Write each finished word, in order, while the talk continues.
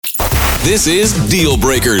This is Deal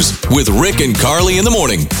Breakers with Rick and Carly in the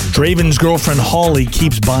morning. Draven's girlfriend Holly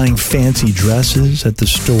keeps buying fancy dresses at the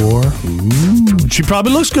store. Ooh. She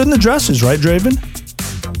probably looks good in the dresses, right, Draven?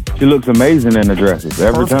 She looks amazing in the dresses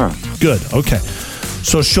every time. Good, okay.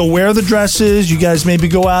 So she'll wear the dresses. You guys maybe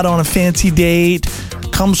go out on a fancy date,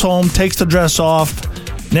 comes home, takes the dress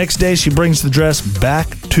off. Next day, she brings the dress back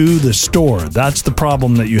to the store. That's the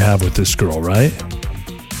problem that you have with this girl, right?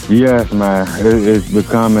 Yes, man. It's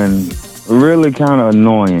becoming really kind of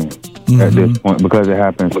annoying at this point because it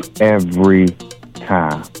happens every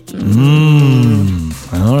time.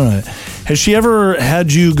 All right. Has she ever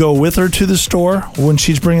had you go with her to the store when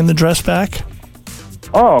she's bringing the dress back?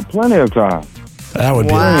 Oh, plenty of times. That would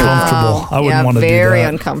be uncomfortable. I wouldn't want to do that. Very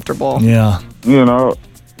uncomfortable. Yeah. You know,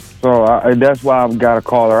 so that's why I've got to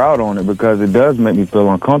call her out on it because it does make me feel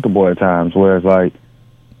uncomfortable at times where it's like,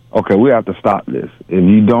 okay, we have to stop this. If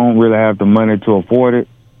you don't really have the money to afford it,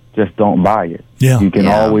 just don't buy it. Yeah. You can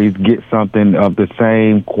always get something of the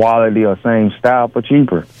same quality or same style for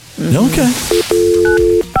cheaper. Okay.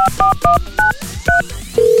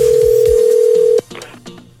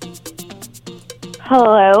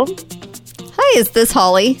 Hello. Hi, is this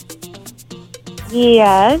Holly?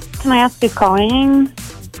 Yes. Can I ask who's calling?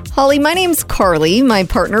 Holly, my name's Carly. My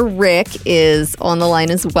partner Rick is on the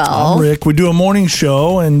line as well. I'm Rick. We do a morning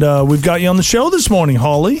show, and we've got you on the show this morning,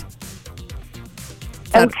 Holly.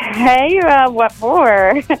 Okay. What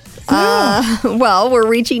for? Well, we're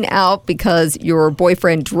reaching out because your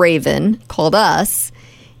boyfriend Draven called us,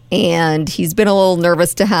 and he's been a little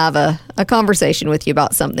nervous to have a conversation with you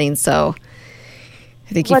about something. So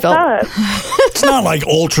I think he What's felt up? It's not like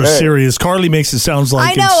ultra serious. Carly makes it sound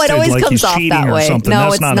like I know, it always like comes he's off cheating that or way. something. No,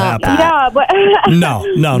 That's it's not not happening. Yeah, but No.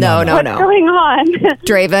 what's going on?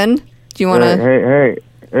 Draven, do you want to?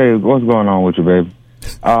 Hey, what's going on with you, baby?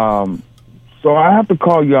 So I have to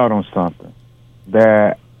call you out on something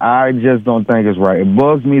that I just don't think is right. It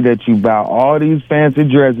bugs me that you buy all these fancy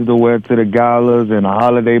dresses to wear to the galas and the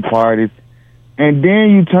holiday parties, and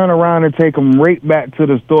then you turn around and take them right back to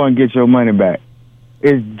the store and get your money back.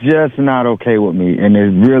 It's just not okay with me, and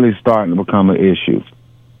it's really starting to become an issue.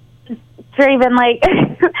 Draven,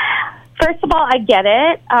 first of all, I get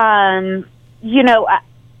it.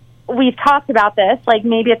 We've talked about this. Like,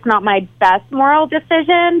 maybe it's not my best moral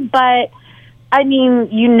decision, but I mean,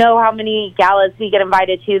 you know how many galas we get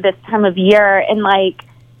invited to this time of year, and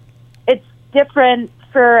it's different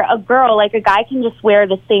for a girl. Like, a guy can just wear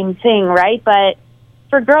the same thing, right? But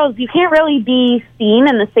for girls, you can't really be seen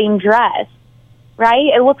in the same dress,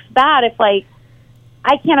 right? It looks bad if, I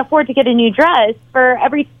can't afford to get a new dress for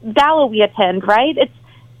every gala we attend, right? It's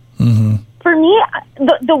for me,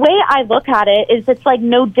 the way I look at it is it's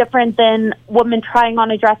no different than women trying on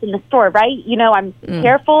a dress in the store, right? You know, I'm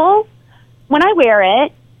careful when I wear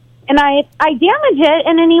it, and I damage it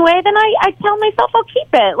in any way, then I tell myself I'll keep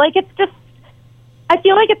it. I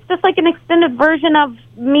feel like it's just an extended version of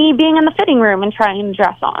me being in the fitting room and trying to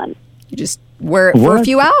dress on. You just wear it for a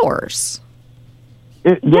few hours.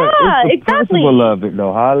 It's the principle of it,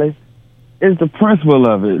 though, Holly. It's the principle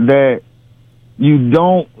of it that you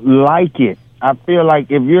don't like it. I feel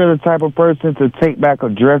like if you're the type of person to take back a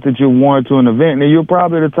dress that you wore to an event, then you're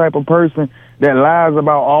probably the type of person that lies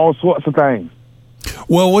about all sorts of things.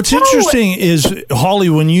 Well, what's interesting is, Holly,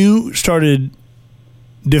 when you started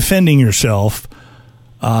defending yourself,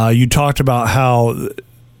 you talked about how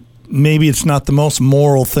maybe it's not the most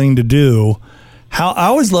moral thing to do. I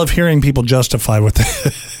always love hearing people justify with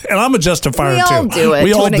it. And I'm a justifier, too.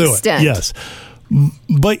 We all do it to an extent. Yes.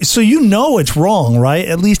 But so it's wrong, right?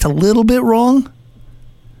 At least a little bit wrong?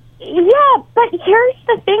 Yeah, but here's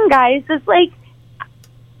the thing, guys. Is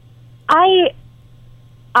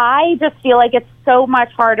I just feel like it's so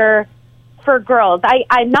much harder for girls.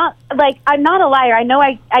 I'm not a liar. I know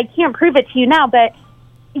I can't prove it to you now, but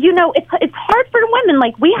it's hard for women.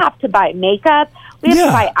 We have to buy makeup, we have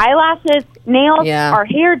to buy eyelashes, nails, our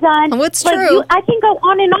hair done. Oh, it's true. I can go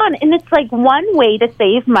on, and it's one way to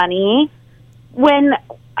save money when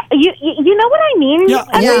you know what I mean. Yeah,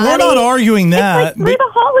 we're not arguing that. For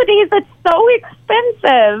the holidays, it's so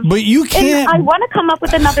expensive. But you can't. And I want to come up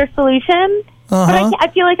with another solution. But I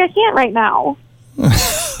feel like I can't right now.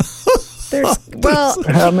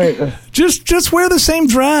 Just wear the same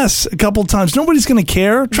dress a couple times. Nobody's going to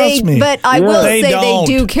care. Trust me. But I will say they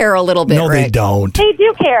do care a little bit. No, Rick. they don't. They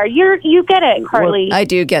do care. You get it, Carly. I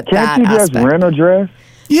do get Can't that you just aspect. rent a dress?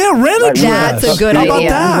 Yeah, rent a dress. That's a good How idea. About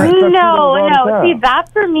that? No. See,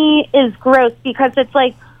 that for me is gross because it's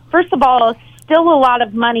first of all, still a lot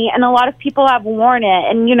of money, and a lot of people have worn it,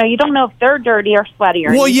 and you don't know if they're dirty or sweaty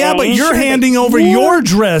or anything. Yeah, but you're handing over your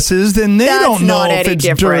dresses, then they That's don't know not if any it's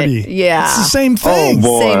different. dirty. Yeah. It's the same thing. Oh,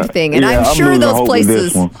 boy. Same thing. And Yeah, I'm sure losing those hope with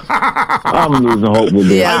this places. one. I'm losing hope with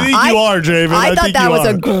this. Yeah. I think you are, Draven. I thought think that you was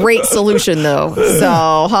are. a great solution, though.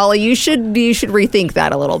 So, Holly, you should rethink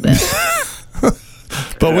that a little bit.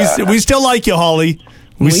 But we still like you, Holly.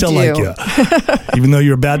 We still do. like you. Even though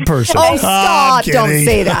you're a bad person. Oh, stop. Don't kidding.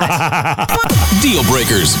 say that. Deal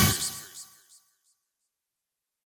breakers.